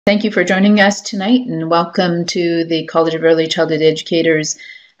Thank you for joining us tonight, and welcome to the College of Early Childhood Educators'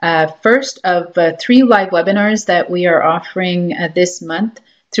 first of 3 live webinars that we are offering this month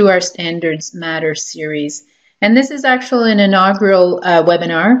through our Standards Matter series. And this is actually an inaugural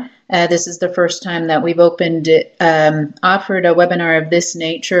webinar. This is the first time that we've offered a webinar of this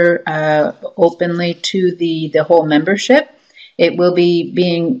nature openly to the whole membership. It will be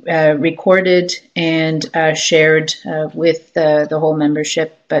being recorded and shared with the whole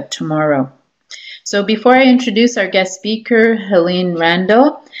membership tomorrow. So before I introduce our guest speaker, Helene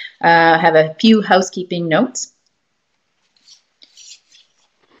Randle, I have a few housekeeping notes.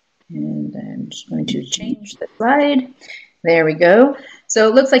 And I'm just going to change the slide. There we go. So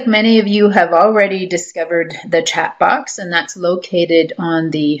it looks like many of you have already discovered the chat box, and that's located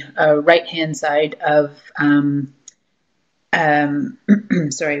on the right-hand side of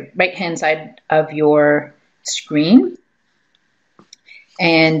right-hand side of your screen.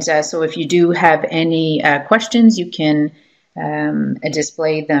 And so if you do have any questions, you can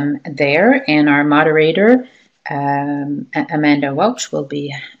display them there, and our moderator, Amanda Welch, will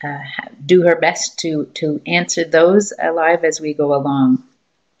do her best to answer those live as we go along.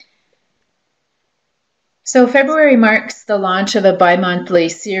 So February marks the launch of a bi-monthly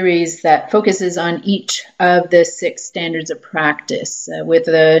series that focuses on each of the 6 standards of practice with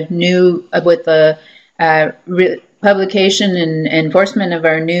the publication and enforcement of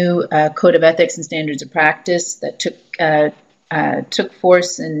our new Code of Ethics and Standards of Practice that took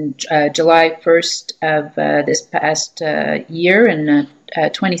force in July 1st of this past year in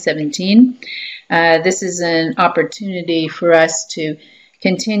 2017. This is an opportunity for us to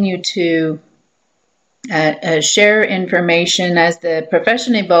continue to share information. As the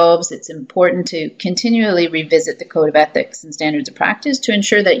profession evolves, it's important to continually revisit the Code of Ethics and Standards of Practice to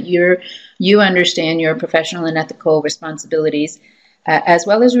ensure that you understand your professional and ethical responsibilities, as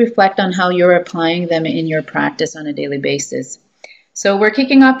well as reflect on how you're applying them in your practice on a daily basis. So we're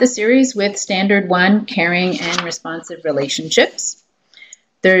kicking off the series with Standard 1, Caring and Responsive Relationships.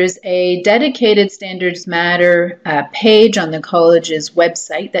 There's a dedicated Standards Matter page on the college's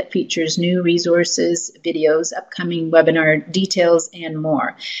website that features new resources, videos, upcoming webinar details, and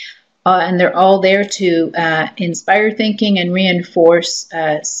more. And they're all there to inspire thinking and reinforce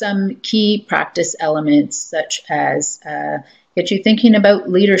some key practice elements, such as get you thinking about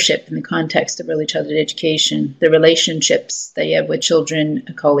leadership in the context of early childhood education, the relationships that you have with children,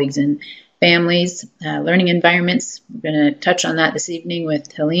 colleagues, and families, learning environments. We're going to touch on that this evening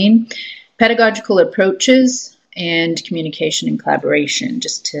with Helene. Pedagogical approaches and communication and collaboration,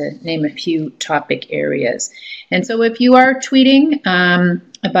 just to name a few topic areas. And so if you are tweeting,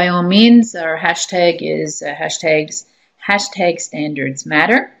 by all means, our hashtag is hashtag Standards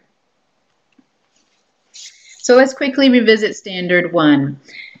Matter. So let's quickly revisit Standard 1.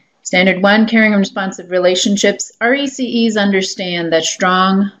 Standard 1, Caring and Responsive Relationships. RECEs understand that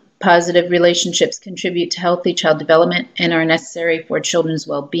strong, positive relationships contribute to healthy child development and are necessary for children's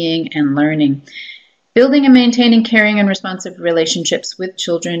well-being and learning. Building and maintaining caring and responsive relationships with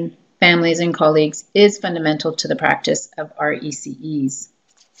children, families, and colleagues is fundamental to the practice of RECEs.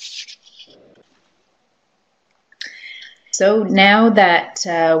 So now that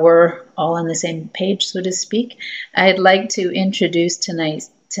we're all on the same page, so to speak, I'd like to introduce tonight's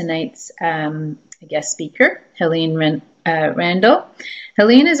guest speaker, Helene Randle.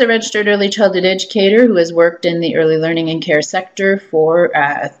 Helene is a registered early childhood educator who has worked in the early learning and care sector for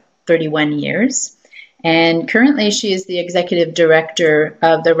 31 years. And currently she is the executive director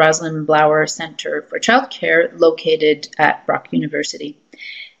of the Rosalind Blower Center for Childcare located at Brock University.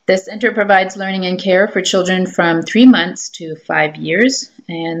 This center provides learning and care for children from 3 months to 5 years,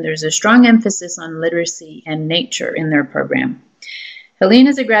 and there's a strong emphasis on literacy and nature in their program. Helene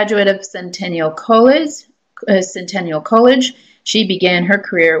is a graduate of Centennial College. She began her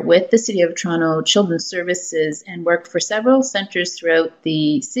career with the City of Toronto Children's Services and worked for several centers throughout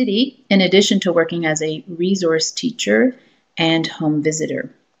the city, in addition to working as a resource teacher and home visitor.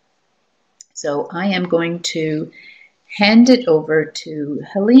 So I am going to hand it over to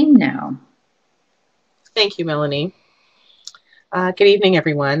Helene now. Thank you, Melanie. Good evening,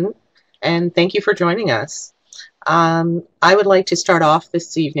 everyone, and thank you for joining us. I would like to start off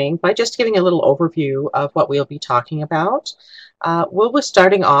this evening by just giving a little overview of what we'll be talking about. We'll be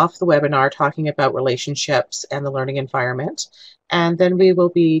starting off the webinar talking about relationships and the learning environment, and then we will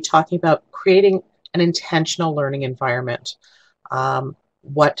be talking about creating an intentional learning environment,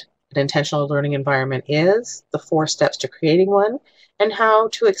 what an intentional learning environment is, the 4 steps to creating one, and how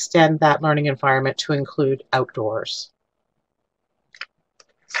to extend that learning environment to include outdoors.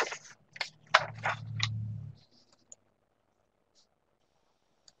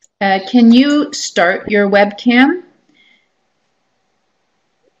 Can you start your webcam?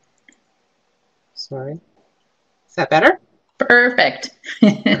 Sorry. Is that better? Perfect.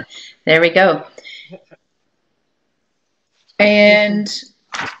 There we go. And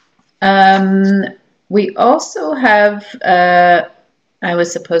we also have, I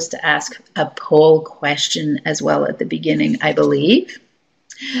was supposed to ask a poll question as well at the beginning, I believe.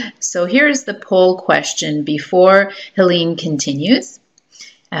 So here's the poll question before Helene continues.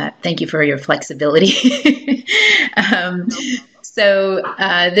 Thank you for your flexibility. So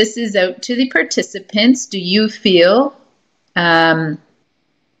this is out to the participants. Do you feel that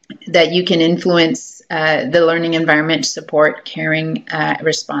you can influence the learning environment to support caring,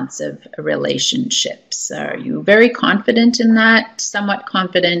 responsive relationships? Are you very confident in that? Somewhat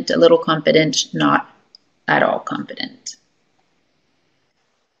confident, a little confident, not at all confident?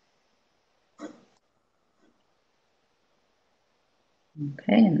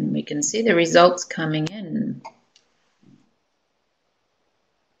 Okay, and we can see the results coming in.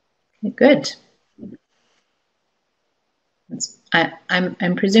 Okay, good.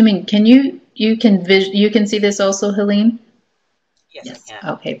 I'm presuming. Can you can see this also, Helene? Yes. I can.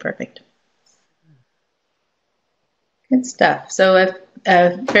 Okay, perfect. Good stuff. So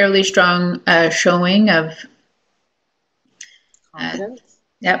a fairly strong showing of Confidence.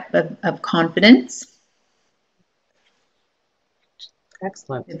 Of confidence.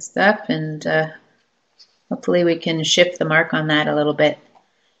 Excellent. Good stuff, and hopefully we can shift the mark on that a little bit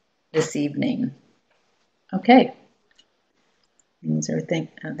this evening. Okay.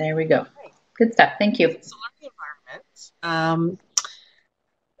 There we go. Good stuff. Thank you. So the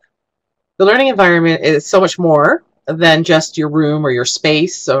learning environment is so much more than just your room or your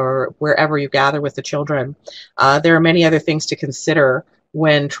space or wherever you gather with the children. There are many other things to consider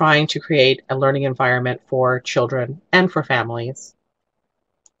when trying to create a learning environment for children and for families.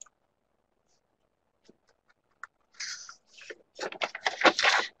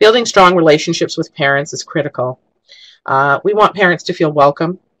 Building strong relationships with parents is critical. We want parents to feel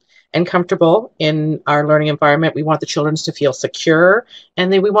welcome and comfortable in our learning environment. We want the children to feel secure, and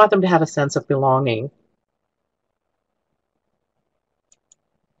we want them to have a sense of belonging.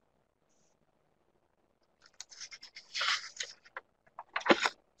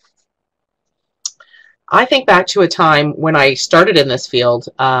 I think back to a time when I started in this field,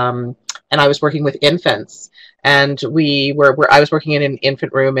 and I was working with infants. And I was working in an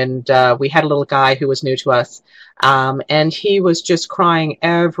infant room, and we had a little guy who was new to us, and he was just crying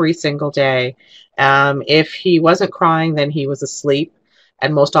every single day. If he wasn't crying, then he was asleep,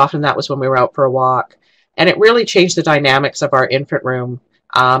 and most often that was when we were out for a walk. And it really changed the dynamics of our infant room.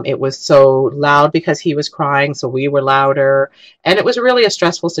 It was so loud because he was crying, so we were louder, and it was really a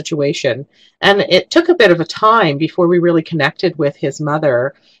stressful situation. And it took a bit of a time before we really connected with his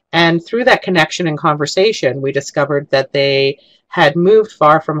mother. And through that connection and conversation, we discovered that they had moved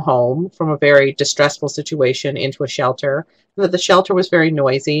far from home, from a very distressful situation, into a shelter, and that the shelter was very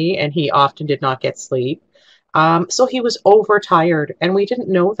noisy and he often did not get sleep. So he was overtired, and we didn't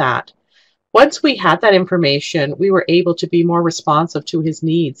know that. Once we had that information, we were able to be more responsive to his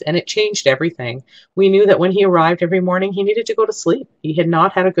needs, and it changed everything. We knew that when he arrived every morning, he needed to go to sleep. He had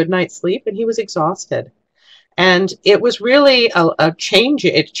not had a good night's sleep, and he was exhausted. And it was really a change.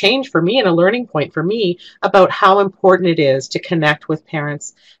 It changed for me and a learning point for me about how important it is to connect with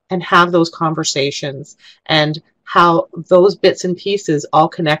parents and have those conversations, and how those bits and pieces all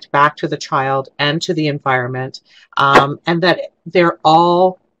connect back to the child and to the environment, and that they're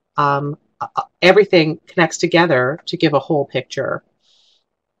all everything connects together to give a whole picture.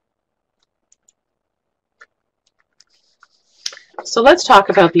 So let's talk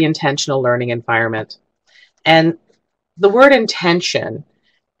about the intentional learning environment. And the word intention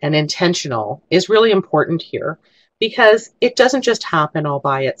and intentional is really important here, because it doesn't just happen all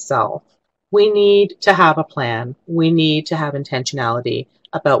by itself. We need to have a plan. We need to have intentionality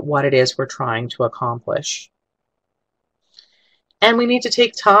about what it is we're trying to accomplish. And we need to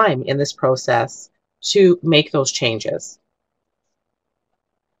take time in this process to make those changes.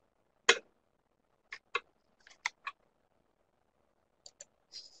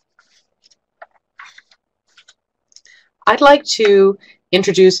 I'd like to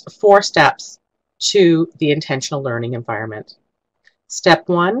introduce 4 steps to the intentional learning environment. Step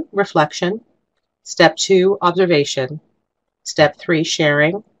 1, reflection. Step 2, observation. Step 3,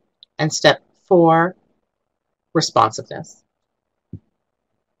 sharing. And step 4, responsiveness.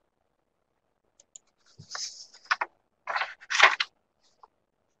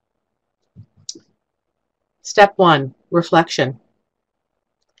 Step 1, reflection.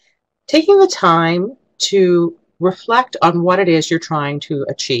 Taking the time to reflect on what it is you're trying to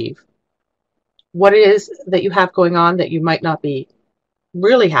achieve, what it is that you have going on that you might not be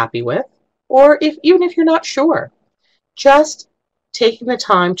really happy with, or even if you're not sure. Just taking the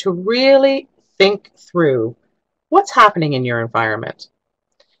time to really think through what's happening in your environment.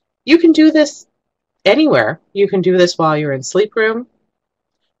 You can do this anywhere. You can do this while you're in sleep room,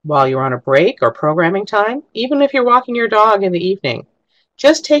 while you're on a break or programming time, even if you're walking your dog in the evening.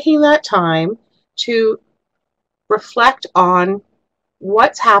 Just taking that time to reflect on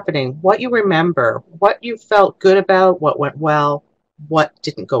what's happening, what you remember, what you felt good about, what went well, what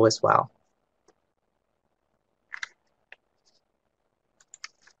didn't go as well.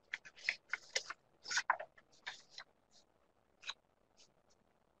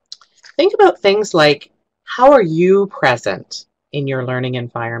 Think about things like, how are you present in your learning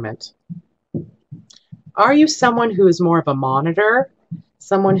environment? Are you someone who is more of a monitor,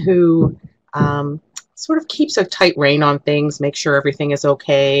 someone who sort of keeps a tight rein on things, makes sure everything is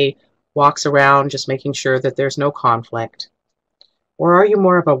okay, walks around just making sure that there's no conflict? Or are you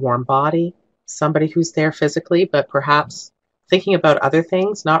more of a warm body, somebody who's there physically, but perhaps thinking about other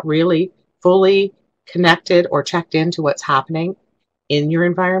things, not really fully connected or checked into what's happening in your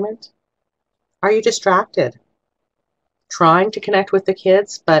environment? Are you distracted? Trying to connect with the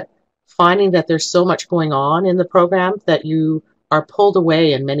kids, but finding that there's so much going on in the program that you are pulled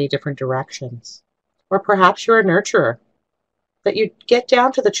away in many different directions? Or perhaps you're a nurturer, that you get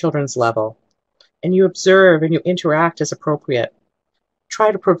down to the children's level and you observe and you interact as appropriate.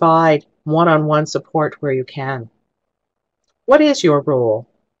 Try to provide one-on-one support where you can. What is your role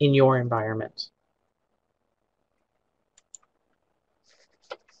in your environment?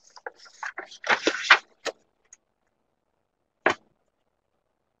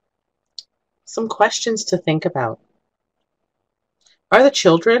 Some questions to think about. Are the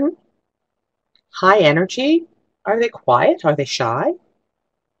children high energy? Are they quiet? Are they shy?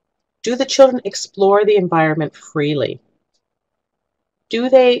 Do the children explore the environment freely? Do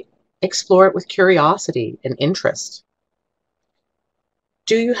they explore it with curiosity and interest?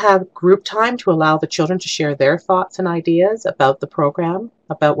 Do you have group time to allow the children to share their thoughts and ideas about the program,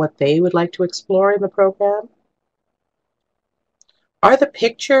 about what they would like to explore in the program? Are there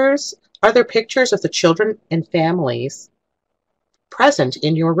pictures of the children and families present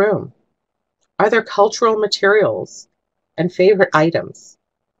in your room? Are there cultural materials and favorite items?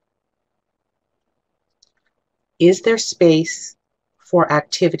 Is there space for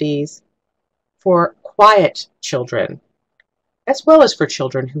activities for quiet children, as well as for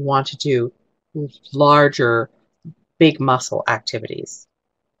children who want to do larger, big muscle activities?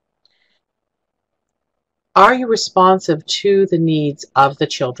 Are you responsive to the needs of the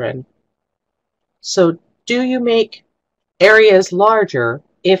children? So do you make areas larger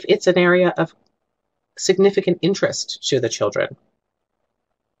if it's an area of significant interest to the children?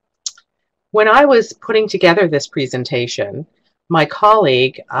 When I was putting together this presentation, my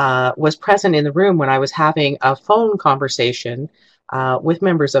colleague was present in the room when I was having a phone conversation with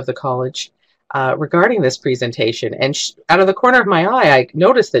members of the college regarding this presentation. And out of the corner of my eye, I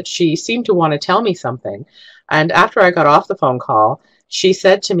noticed that she seemed to want to tell me something. And after I got off the phone call, she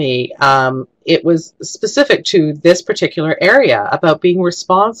said to me, it was specific to this particular area about being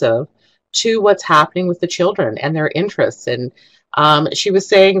responsive to what's happening with the children and their interests. And she was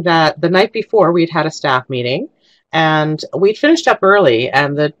saying that the night before we'd had a staff meeting and we'd finished up early,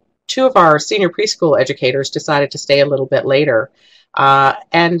 and the two of our senior preschool educators decided to stay a little bit later.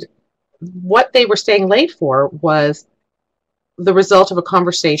 And what they were staying late for was the result of a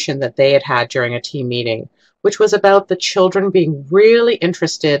conversation that they had had during a team meeting, which was about the children being really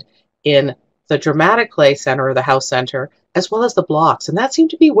interested in the dramatic play center or the house center, as well as the blocks. And that seemed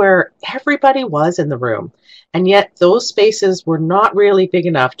to be where everybody was in the room. And yet those spaces were not really big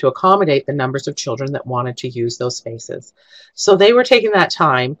enough to accommodate the numbers of children that wanted to use those spaces. So they were taking that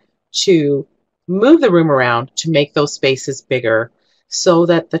time to move the room around to make those spaces bigger so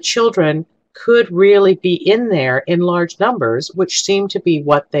that the children could really be in there in large numbers, which seemed to be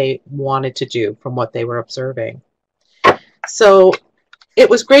what they wanted to do from what they were observing. So it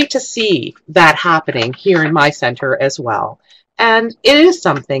was great to see that happening here in my center as well. And it is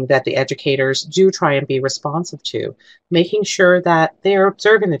something that the educators do try and be responsive to, making sure that they are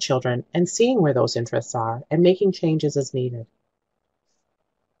observing the children and seeing where those interests are and making changes as needed.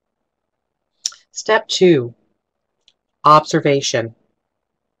 Step 2, observation.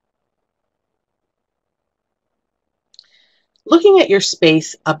 Looking at your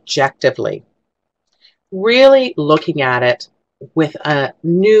space objectively, really looking at it with a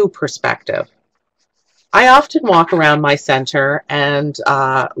new perspective. I often walk around my center and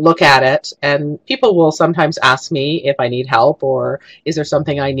look at it, and people will sometimes ask me if I need help or is there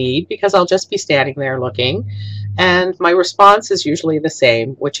something I need, because I'll just be standing there looking. And my response is usually the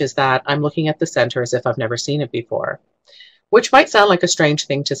same, which is that I'm looking at the center as if I've never seen it before, which might sound like a strange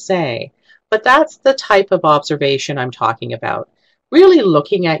thing to say, but that's the type of observation I'm talking about. Really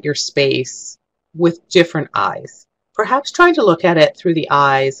looking at your space with different eyes. Perhaps trying to look at it through the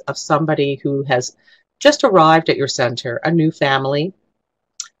eyes of somebody who has just arrived at your center, a new family,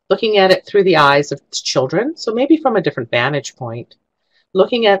 looking at it through the eyes of children, so maybe from a different vantage point,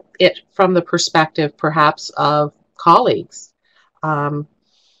 looking at it from the perspective perhaps of colleagues,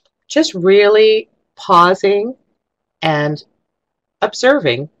 just really pausing and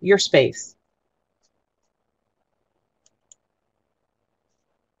observing your space.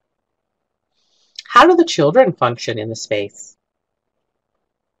 How do the children function in the space?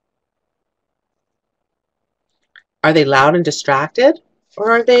 Are they loud and distracted,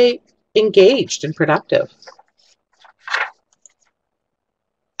 or are they engaged and productive?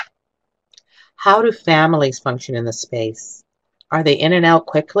 How do families function in the space? Are they in and out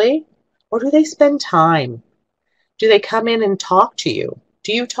quickly, or do they spend time? Do they come in and talk to you?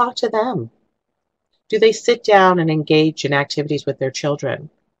 Do you talk to them? Do they sit down and engage in activities with their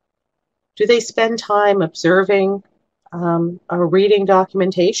children? Do they spend time observing or reading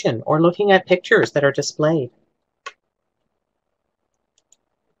documentation or looking at pictures that are displayed?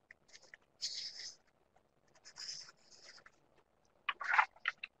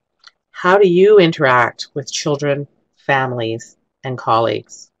 How do you interact with children, families, and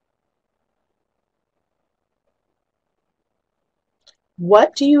colleagues?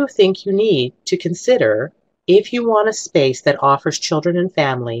 What do you think you need to consider if you want a space that offers children and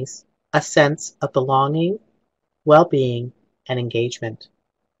families a sense of belonging, well-being, and engagement?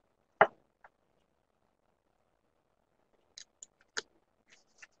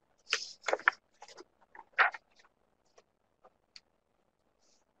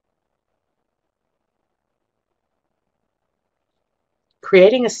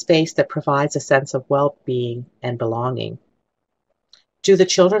 Creating a space that provides a sense of well-being and belonging. Do the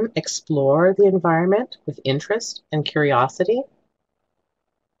children explore the environment with interest and curiosity?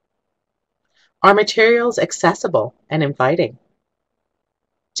 Are materials accessible and inviting?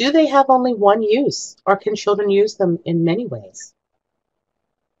 Do they have only one use, or can children use them in many ways?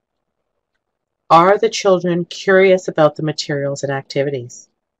 Are the children curious about the materials and activities?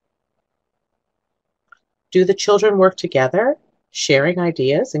 Do the children work together, sharing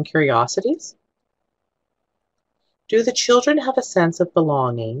ideas and curiosities? Do the children have a sense of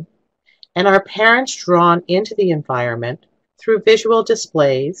belonging, and are parents drawn into the environment through visual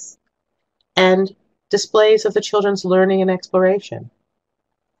displays and displays of the children's learning and exploration?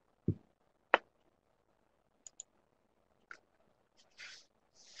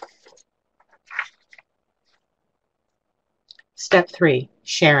 Step 3,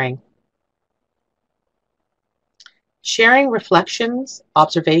 sharing. Sharing reflections,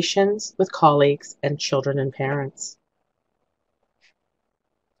 observations with colleagues and children and parents.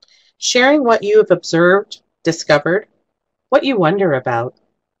 Sharing what you have observed, discovered, what you wonder about.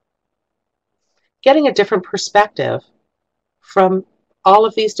 Getting a different perspective from all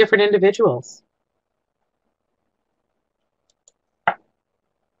of these different individuals.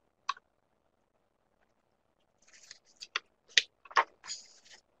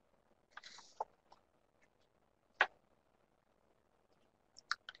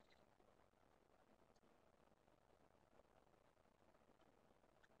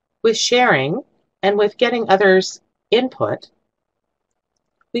 With sharing and with getting others' input,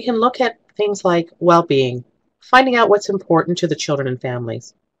 we can look at things like well-being, finding out what's important to the children and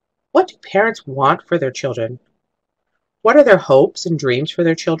families. What do parents want for their children? What are their hopes and dreams for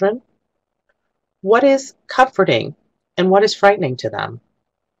their children? What is comforting and what is frightening to them?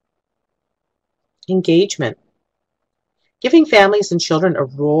 Engagement. Giving families and children a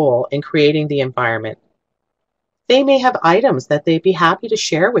role in creating the environment. They may have items that they'd be happy to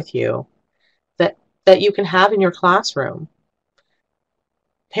share with you that you can have in your classroom.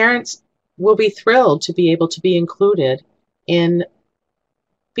 Parents will be thrilled to be able to be included in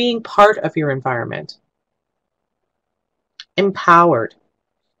being part of your environment. Empowered.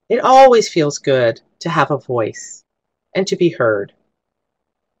 It always feels good to have a voice and to be heard.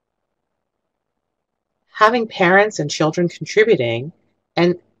 Having parents and children contributing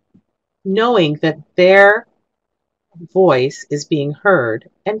and knowing that their voice is being heard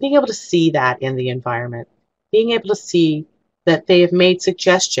and being able to see that in the environment, being able to see that they have made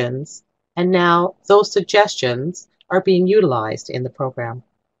suggestions and now those suggestions are being utilized in the program.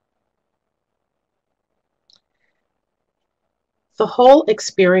 The whole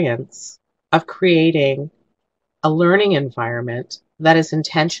experience of creating a learning environment that is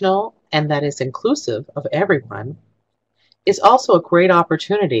intentional and that is inclusive of everyone is also a great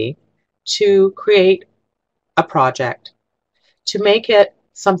opportunity to create a project, to make it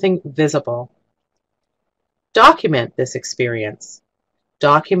something visible. Document this experience.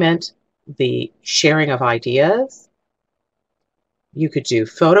 Document the sharing of ideas. You could do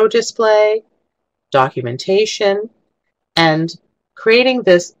photo display, documentation, and creating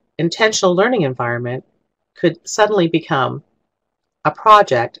this intentional learning environment could suddenly become a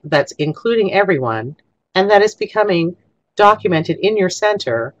project that's including everyone and that is becoming documented in your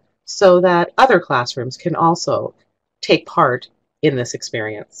center so that other classrooms can also take part in this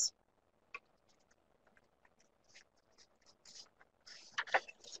experience.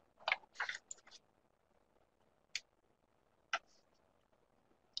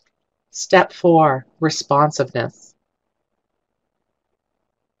 Step 4, responsiveness.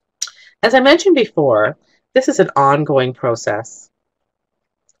 As I mentioned before, this is an ongoing process.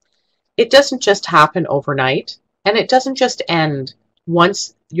 It doesn't just happen overnight, and it doesn't just end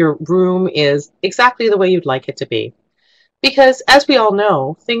once your room is exactly the way you'd like it to be. Because as we all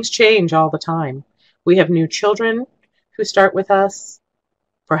know, things change all the time. We have new children who start with us.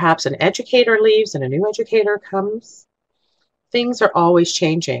 Perhaps an educator leaves and a new educator comes. Things are always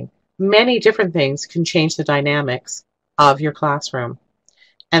changing. Many different things can change the dynamics of your classroom.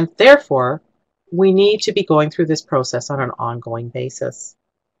 And therefore, we need to be going through this process on an ongoing basis.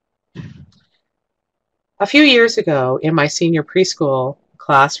 A few years ago in my senior preschool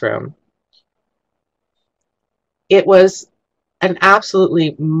classroom, it was an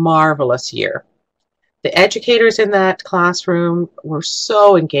absolutely marvelous year. The educators in that classroom were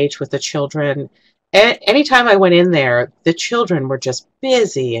so engaged with the children. Anytime I went in there, the children were just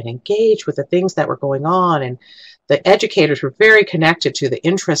busy and engaged with the things that were going on, and the educators were very connected to the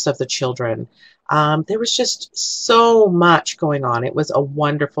interests of the children. There was just so much going on. It was a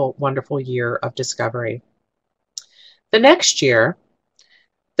wonderful, wonderful year of discovery. The next year,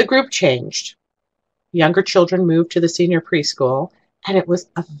 the group changed. Younger children moved to the senior preschool, and it was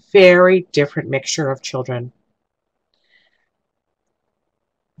a very different mixture of children.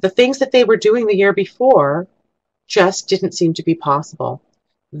 The things that they were doing the year before just didn't seem to be possible.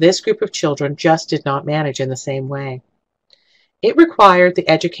 This group of children just did not manage in the same way. It required the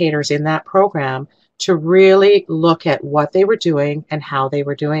educators in that program to really look at what they were doing and how they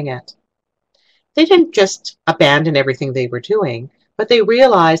were doing it. They didn't just abandon everything they were doing, but they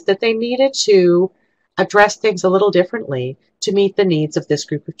realized that they needed to address things a little differently to meet the needs of this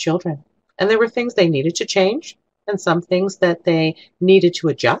group of children. And there were things they needed to change, and some things that they needed to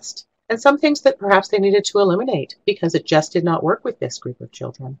adjust, and some things that perhaps they needed to eliminate because it just did not work with this group of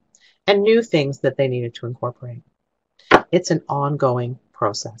children, and new things that they needed to incorporate. It's an ongoing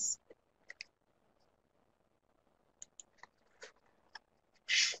process.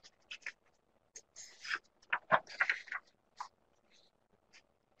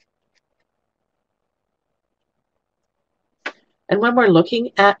 And when we're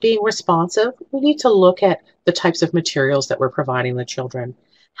looking at being responsive, we need to look at the types of materials that we're providing the children.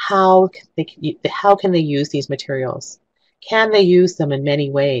 How can they use these materials? Can they use them in many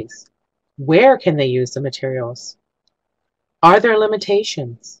ways? Where can they use the materials? Are there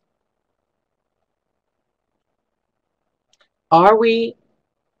limitations? Are we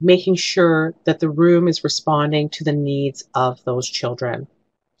making sure that the room is responding to the needs of those children?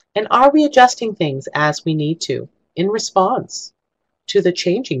 And are we adjusting things as we need to in response to the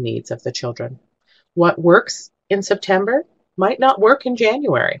changing needs of the children? What works in September might not work in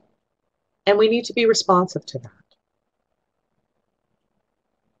January, and we need to be responsive to that.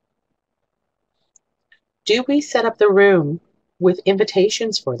 Do we set up the room with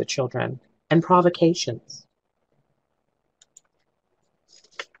invitations for the children and provocations?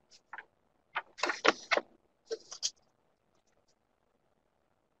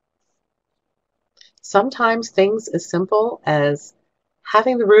 Sometimes things as simple as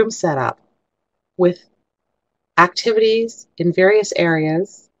having the room set up with activities in various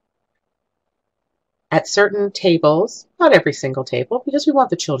areas at certain tables, not every single table, because we want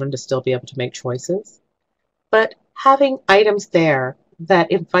the children to still be able to make choices, but having items there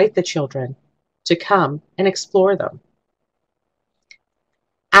that invite the children to come and explore them.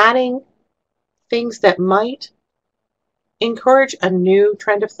 Adding things that might encourage a new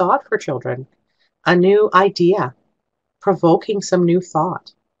trend of thought for children, a new idea, provoking some new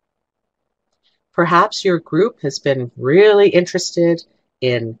thought. Perhaps your group has been really interested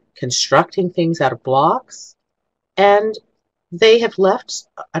in constructing things out of blocks, and they have left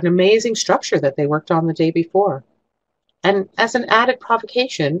an amazing structure that they worked on the day before. And as an added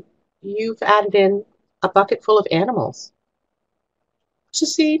provocation, you've added in a bucket full of animals to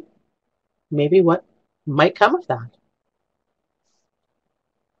see maybe what might come of that.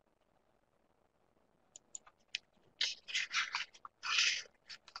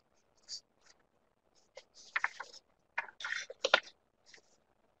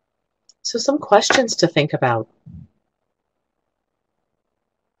 So some questions to think about.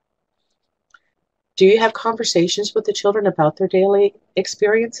 Do you have conversations with the children about their daily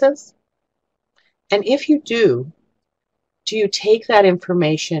experiences? And if you do you take that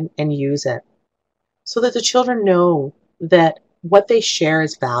information and use it so that the children know that what they share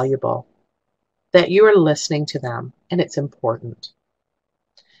is valuable, that you are listening to them and it's important?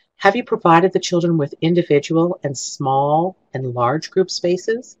 Have you provided the children with individual and small and large group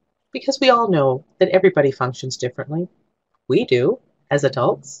spaces? Because we all know that everybody functions differently. We do as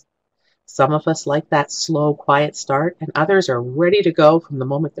adults. Some of us like that slow, quiet start, and others are ready to go from the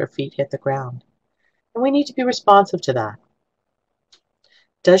moment their feet hit the ground. And we need to be responsive to that.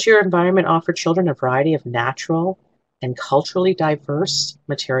 Does your environment offer children a variety of natural and culturally diverse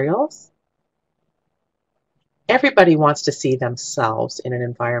materials? Everybody wants to see themselves in an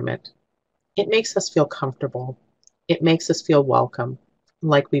environment. It makes us feel comfortable. It makes us feel welcome,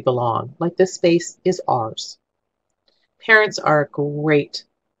 like we belong, like this space is ours. Parents are a great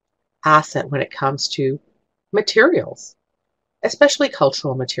asset when it comes to materials, especially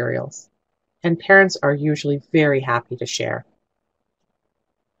cultural materials, and parents are usually very happy to share.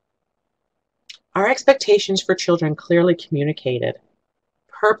 Are expectations for children clearly communicated,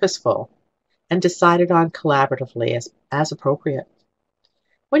 purposeful, and decided on collaboratively as appropriate?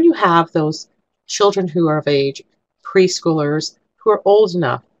 When you have those children who are of age, preschoolers who are old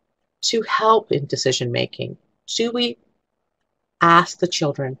enough to help in decision making, do we ask the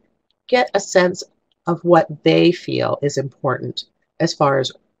children, get a sense of what they feel is important as far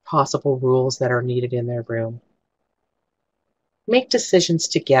as possible rules that are needed in their room? Make decisions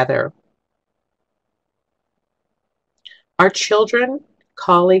together. Are children,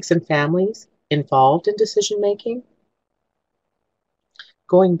 colleagues, and families involved in decision making?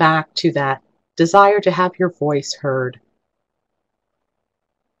 Going back to that desire to have your voice heard.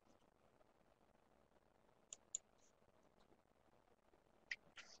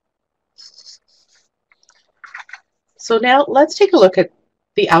 So now let's take a look at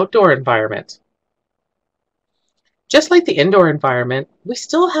the outdoor environment. Just like the indoor environment, we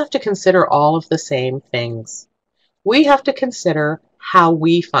still have to consider all of the same things. We have to consider how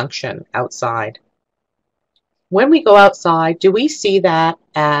we function outside. When we go outside, do we see that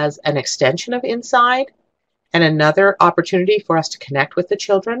as an extension of inside and another opportunity for us to connect with the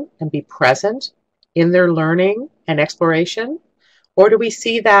children and be present in their learning and exploration? Or do we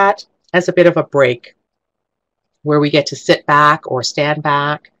see that as a bit of a break where we get to sit back or stand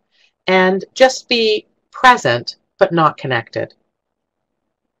back and just be present but not connected?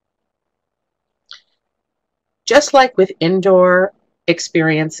 Just like with indoor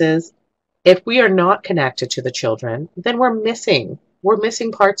experiences, if we are not connected to the children, then we're missing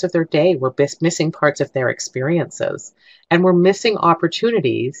parts of their day, we're missing parts of their experiences, and we're missing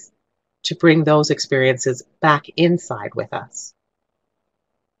opportunities to bring those experiences back inside with us.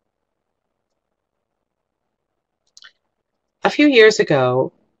 A few years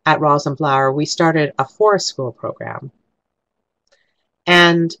ago at Rosenblauer, we started a forest school program.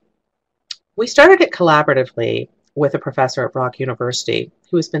 And we started it collaboratively with a professor at Brock University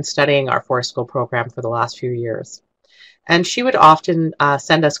who has been studying our forest school program for the last few years. And she would often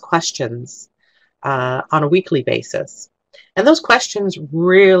send us questions on a weekly basis. And those questions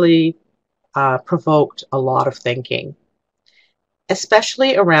really provoked a lot of thinking,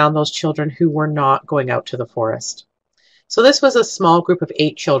 especially around those children who were not going out to the forest. So this was a small group of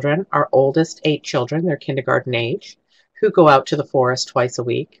 8 children, our oldest 8 children, they're kindergarten age, who go out to the forest twice a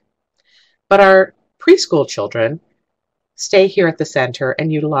week. But our preschool children stay here at the center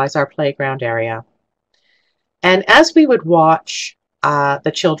and utilize our playground area. And as we would watch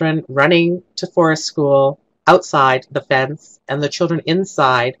the children running to forest school outside the fence and the children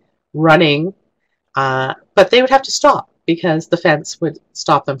inside running, but they would have to stop because the fence would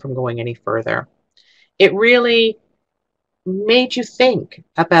stop them from going any further. It really made you think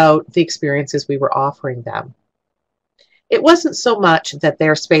about the experiences we were offering them. It wasn't so much that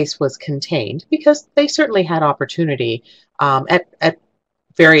their space was contained, because they certainly had opportunity at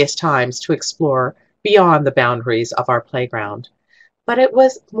various times to explore beyond the boundaries of our playground. But it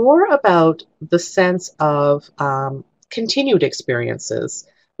was more about the sense of continued experiences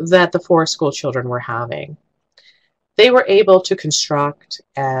that the forest school children were having. They were able to construct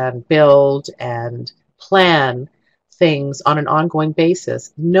and build and plan things on an ongoing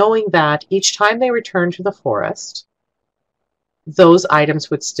basis, knowing that each time they returned to the forest, those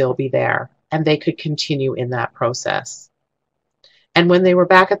items would still be there and they could continue in that process. And when they were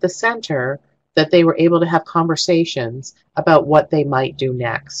back at the center, that they were able to have conversations about what they might do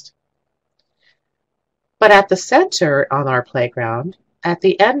next. But at the center on our playground, at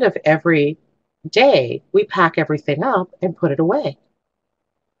the end of every day, we pack everything up and put it away.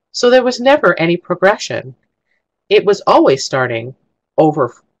 So there was never any progression. It was always starting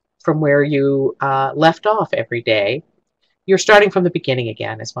over from where you left off every day. You're starting from the beginning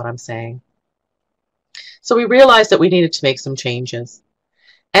again, is what I'm saying. So we realized that we needed to make some changes.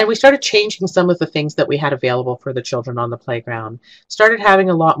 And we started changing some of the things that we had available for the children on the playground. Started having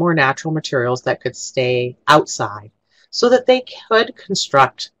a lot more natural materials that could stay outside so that they could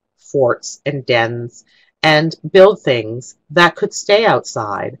construct forts and dens and build things that could stay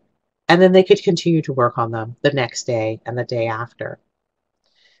outside. And then they could continue to work on them the next day and the day after.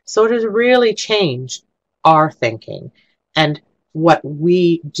 So it has really changed our thinking and what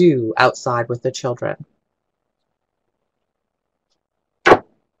we do outside with the children.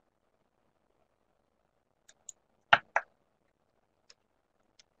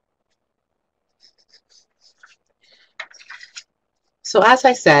 So as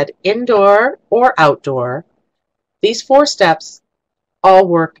I said, indoor or outdoor, these 4 steps all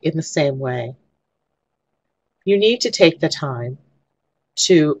work in the same way. You need to take the time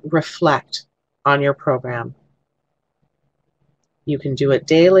to reflect on your program. You can do it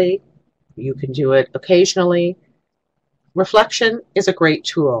daily, you can do it occasionally. Reflection is a great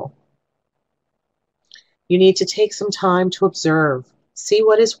tool. You need to take some time to observe, see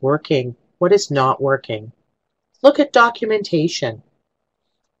what is working, what is not working. Look at documentation.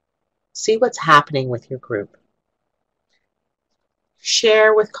 See what's happening with your group.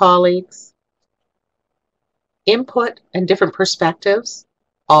 Share with colleagues. Input and different perspectives,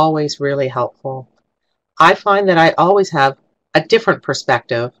 always really helpful. I find that I always have a different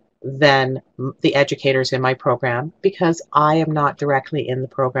perspective than the educators in my program because I am not directly in the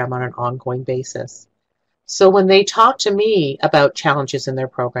program on an ongoing basis. So when they talk to me about challenges in their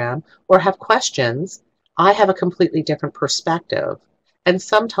program or have questions, I have a completely different perspective. And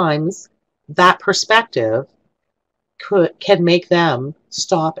sometimes that perspective can make them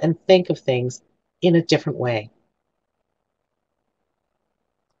stop and think of things in a different way.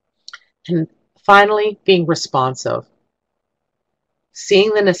 And finally, being responsive.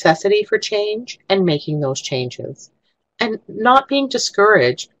 Seeing the necessity for change and making those changes. And not being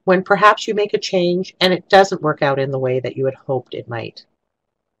discouraged when perhaps you make a change and it doesn't work out in the way that you had hoped it might.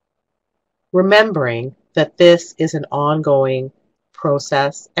 Remembering that this is an ongoing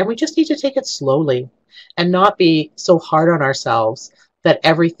process and we just need to take it slowly and not be so hard on ourselves that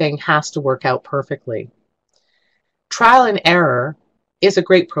everything has to work out perfectly. Trial and error is a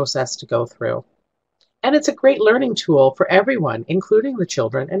great process to go through. And it's a great learning tool for everyone, including the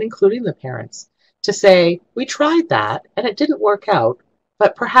children and including the parents, to say, we tried that and it didn't work out,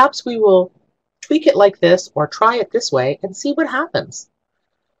 but perhaps we will tweak it like this or try it this way and see what happens.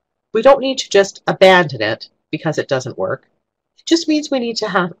 We don't need to just abandon it because it doesn't work. It just means we need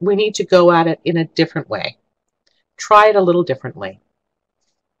to go at it in a different way. Try it a little differently.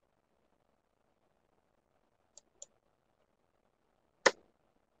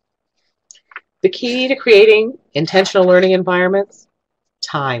 The key to creating intentional learning environments,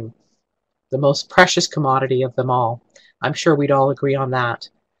 time, the most precious commodity of them all. I'm sure we'd all agree on that.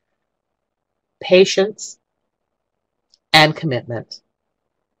 Patience and commitment.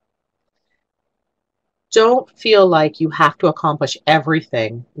 Don't feel like you have to accomplish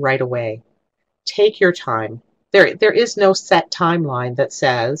everything right away. Take your time. There is no set timeline that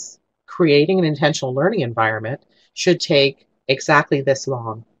says creating an intentional learning environment should take exactly this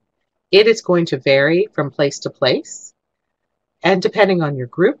long. It is going to vary from place to place, and depending on your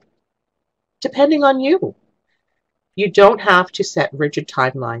group, depending on you. You don't have to set rigid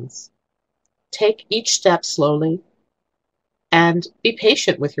timelines. Take each step slowly and be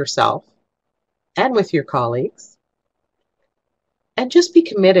patient with yourself and with your colleagues, and just be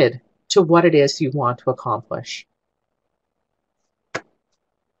committed to what it is you want to accomplish.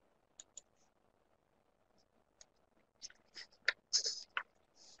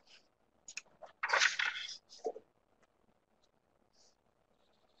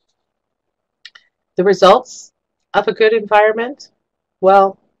 The results of a good environment,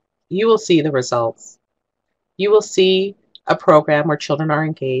 well, you will see the results. You will see a program where children are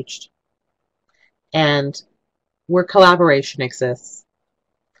engaged and where collaboration exists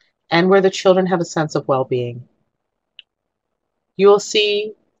and where the children have a sense of well-being. You will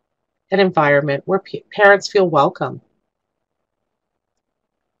see an environment where parents feel welcome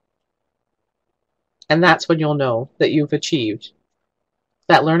And that's when you'll know that you've achieved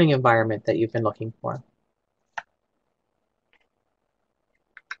that learning environment that you've been looking for.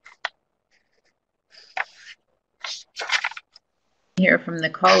 Here from the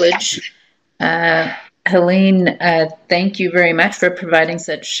college. Helene, thank you very much for providing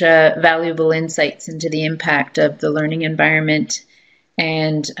such valuable insights into the impact of the learning environment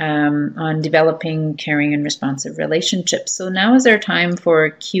and on developing caring and responsive relationships. So now is our time for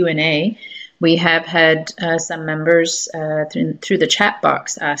Q&A. We have had some members through the chat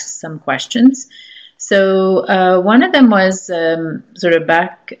box ask some questions. So one of them was sort of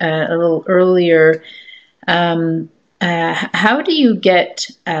back a little earlier. How do you get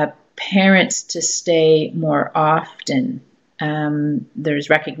parents to stay more often?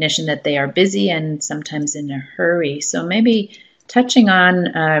 There's recognition that they are busy and sometimes in a hurry. So maybe touching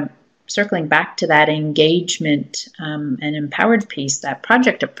on circling back to that engagement and empowered piece, that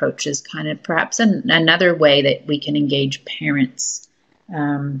project approach is kind of perhaps another way that we can engage parents. If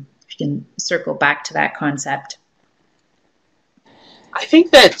you can circle back to that concept. I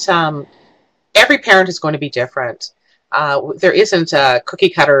think that every parent is going to be different. There isn't a cookie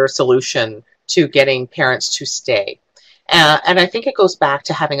cutter solution to getting parents to stay. And I think it goes back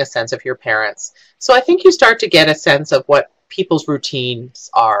to having a sense of your parents. So I think you start to get a sense of what people's routines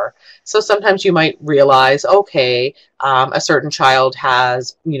are. So sometimes you might realize, okay, a certain child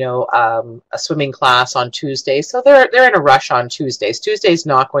has, a swimming class on Tuesday, so they're in a rush on Tuesdays. Tuesday's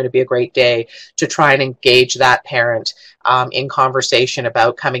not going to be a great day to try and engage that parent in conversation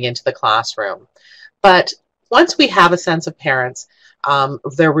about coming into the classroom. But once we have a sense of parents,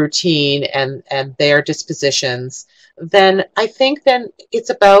 their routine and their dispositions, then I think then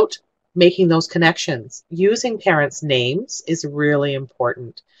it's about making those connections. Using parents' names is really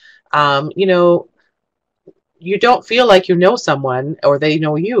important. You don't feel like you know someone or they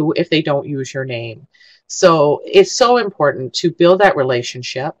know you if they don't use your name. So it's so important to build that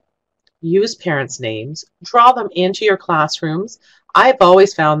relationship, use parents' names, draw them into your classrooms. I've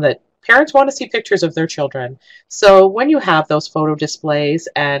always found that parents want to see pictures of their children. So when you have those photo displays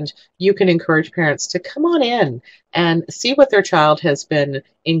and you can encourage parents to come on in and see what their child has been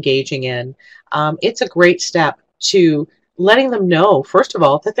engaging in, it's a great step to letting them know, first of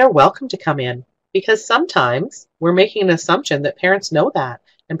all, that they're welcome to come in. Because sometimes we're making an assumption that parents know that,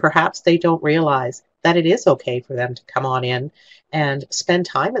 and perhaps they don't realize that it is okay for them to come on in and spend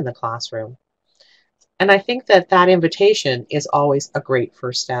time in the classroom. And I think that that invitation is always a great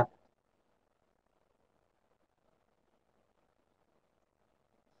first step.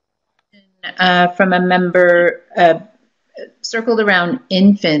 From a member circled around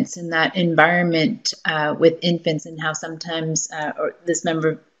infants and that environment with infants, and how sometimes or this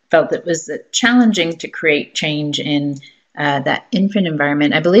member felt it was challenging to create change in that infant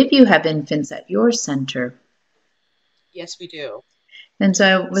environment. I believe you have infants at your center. Yes, we do. And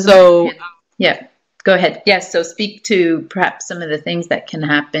so, yeah, go ahead. Yes, so speak to perhaps some of the things that can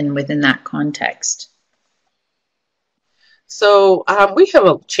happen within that context. So we have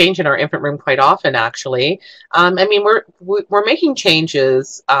a change in our infant room quite often, actually. I mean, we're making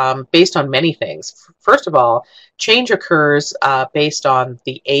changes based on many things. First of all, change occurs based on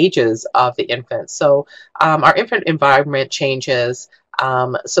the ages of the infants. So our infant environment changes.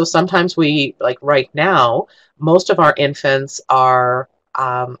 So sometimes like right now, most of our infants are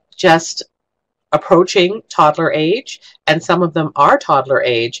just approaching toddler age, and some of them are toddler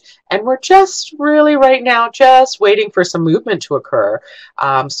age, and we're just really right now just waiting for some movement to occur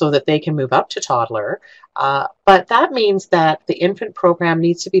so that they can move up to toddler. But that means that the infant program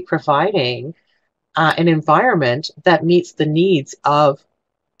needs to be providing an environment that meets the needs of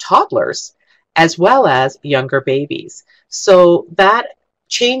toddlers as well as younger babies. So that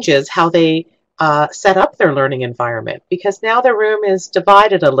changes how they set up their learning environment, because now their room is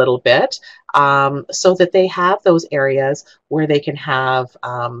divided a little bit so that they have those areas where they can have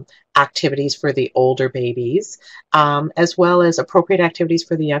activities for the older babies as well as appropriate activities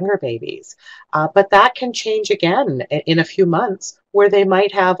for the younger babies. But that can change again in a few months, where they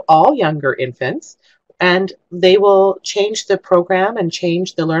might have all younger infants, and they will change the program and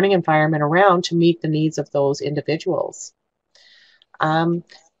change the learning environment around to meet the needs of those individuals.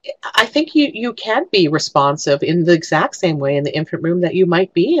 I think you can be responsive in the exact same way in the infant room that you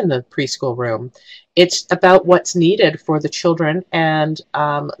might be in the preschool room. It's about what's needed for the children and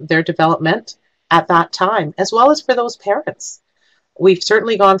their development at that time, as well as for those parents. We've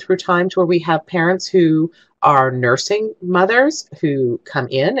certainly gone through times where we have parents who are nursing mothers who come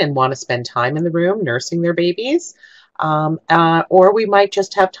in and want to spend time in the room nursing their babies. Or we might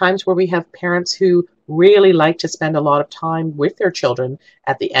just have times where we have parents who really like to spend a lot of time with their children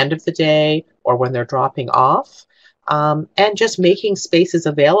at the end of the day or when they're dropping off, and just making spaces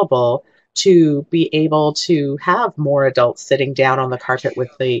available to be able to have more adults sitting down on the carpet with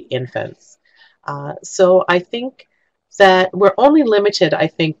the infants. So I think that we're only limited, I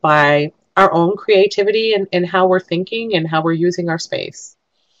think, by our own creativity and how we're thinking and how we're using our space.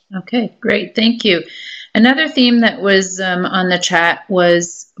 Okay, great. Thank you. Another theme that was on the chat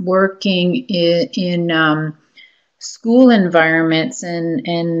was working in school environments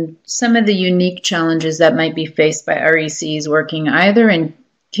and some of the unique challenges that might be faced by RECs working either in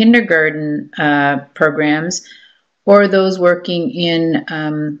kindergarten programs or those working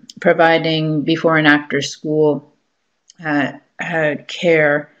in providing before and after school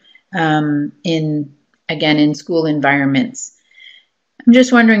care in school environments. I'm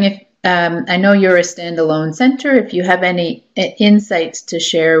just wondering if I know you're a standalone center, if you have any insights to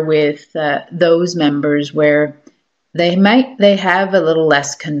share with those members where they have a little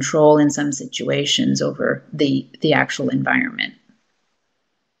less control in some situations over the actual environment.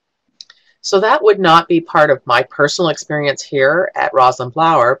 So that would not be part of my personal experience here at Rosalind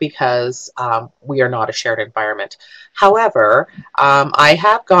Flower because we are not a shared environment. However, I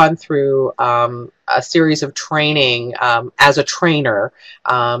have gone through a series of training as a trainer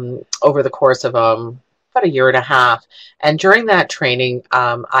over the course of about a year and a half. And during that training,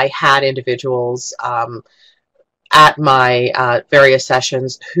 I had individuals at my various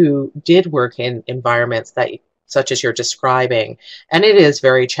sessions who did work in environments that such as you're describing, and it is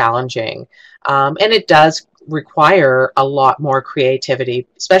very challenging. And it does require a lot more creativity,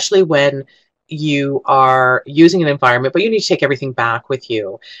 especially when you are using an environment, but you need to take everything back with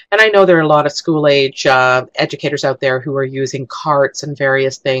you. And I know there are a lot of school-age educators out there who are using carts and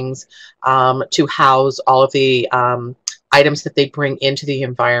various things to house all of the items that they bring into the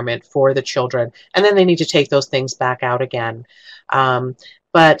environment for the children, and then they need to take those things back out again.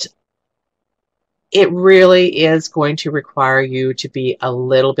 But it really is going to require you to be a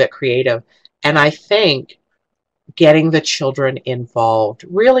little bit creative. And I think getting the children involved,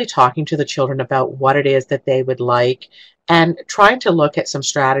 really talking to the children about what it is that they would like, and trying to look at some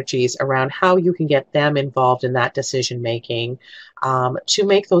strategies around how you can get them involved in that decision making to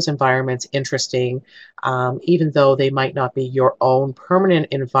make those environments interesting, even though they might not be your own permanent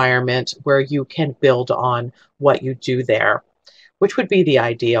environment where you can build on what you do there, which would be the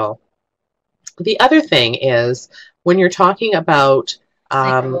ideal. The other thing is when you're talking about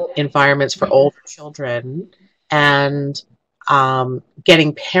environments for older children and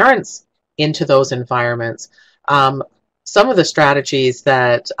getting parents into those environments, some of the strategies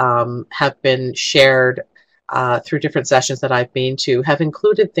that have been shared through different sessions that I've been to have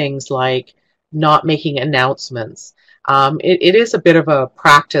included things like not making announcements. It is a bit of a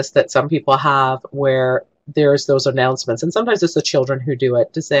practice that some people have where there's those announcements, and sometimes it's the children who do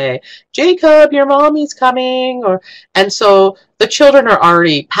it to say, Jacob, your mommy's coming, and so the children are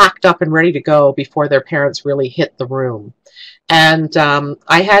already packed up and ready to go before their parents really hit the room. And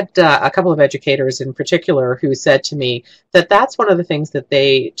I had a couple of educators in particular who said to me that that's one of the things that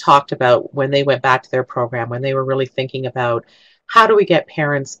they talked about when they went back to their program, when they were really thinking about how do we get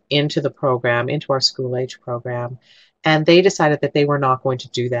parents into the program, into our school age program. And they decided that they were not going to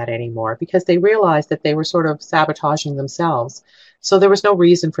do that anymore because they realized that they were sort of sabotaging themselves. So there was no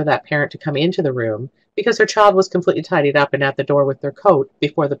reason for that parent to come into the room because their child was completely tidied up and at the door with their coat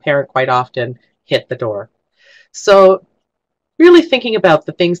before the parent quite often hit the door. So really thinking about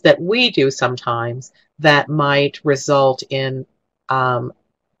the things that we do sometimes that might result in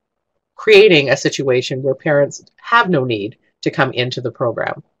creating a situation where parents have no need to come into the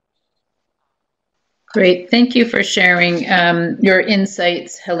program. Great. Thank you for sharing your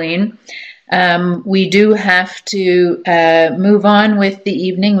insights, Helene. We do have to move on with the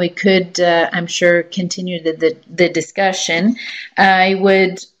evening. We could, I'm sure, continue the discussion. I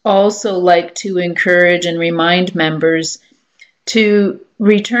would also like to encourage and remind members to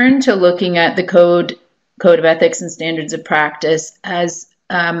return to looking at the Code of Ethics and Standards of Practice as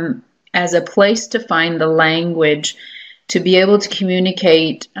a place to find the language to be able to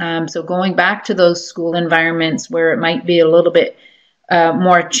communicate. So going back to those school environments where it might be a little bit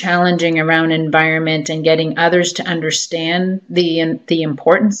more challenging around environment and getting others to understand the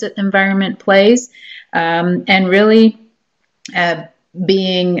importance that environment plays, and really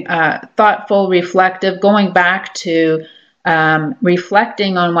being thoughtful, reflective, going back to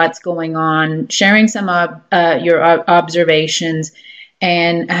reflecting on what's going on, sharing some of your observations,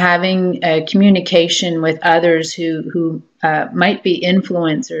 and having communication with others who might be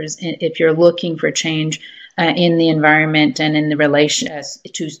influencers if you're looking for change in the environment and in the relation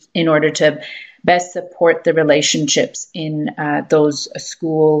in order to best support the relationships in those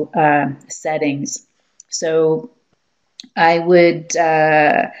school settings. So I would,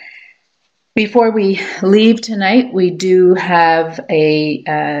 before we leave tonight, we do have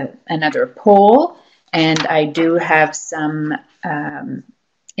another poll, and I do have some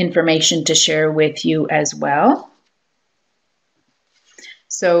information to share with you as well.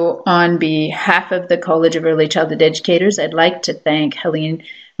 So on behalf of the College of Early Childhood Educators, I'd like to thank Helene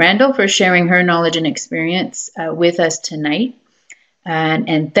Randle for sharing her knowledge and experience with us tonight.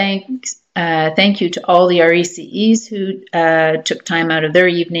 And thank you to all the RECEs who took time out of their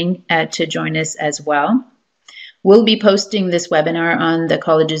evening to join us as well. We'll be posting this webinar on the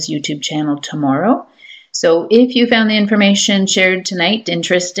college's YouTube channel tomorrow. So if you found the information shared tonight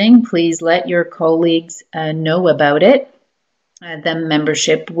interesting, please let your colleagues know about it. The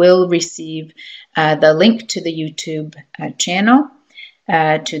membership will receive the link to the YouTube channel,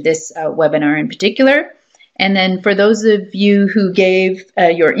 to this webinar in particular. And then for those of you who gave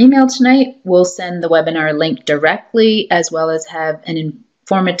your email tonight, we'll send the webinar link directly, as well as have an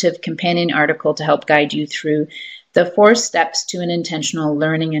informative companion article to help guide you through the 4 steps to an intentional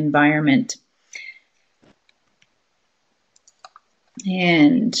learning environment.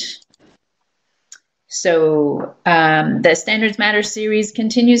 And so the Standards Matter series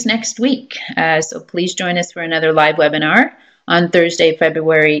continues next week. So please join us for another live webinar on Thursday,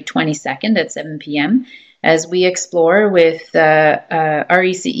 February 22nd at 7 p.m. as we explore with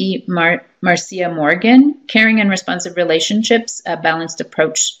RECE Marcia Morgan, Caring and Responsive Relationships, a Balanced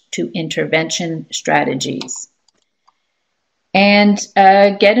Approach to Intervention Strategies. And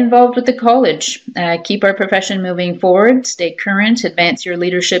get involved with the college. Keep our profession moving forward, stay current, advance your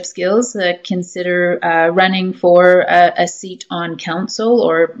leadership skills, consider running for a seat on council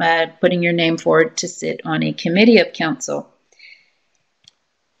or putting your name forward to sit on a committee of council.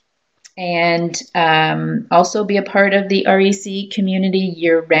 And also be a part of the RECE community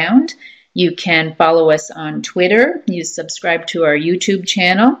year-round. You can follow us on Twitter, you subscribe to our YouTube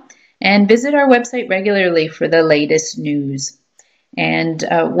channel, and visit our website regularly for the latest news. And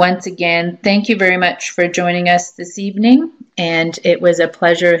once again, thank you very much for joining us this evening. And it was a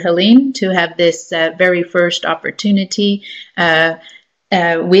pleasure, Helene, to have this very first opportunity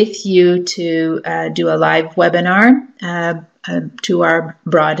with you to do a live webinar to our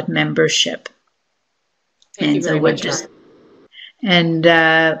broad membership. Thank you very much.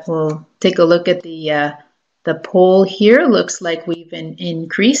 We'll take a look at the poll here. Looks like we've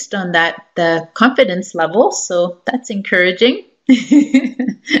increased on the confidence level, so that's encouraging.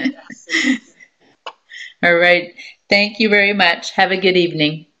 All right. Thank you very much. Have a good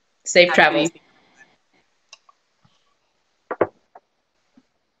evening. Safe travels.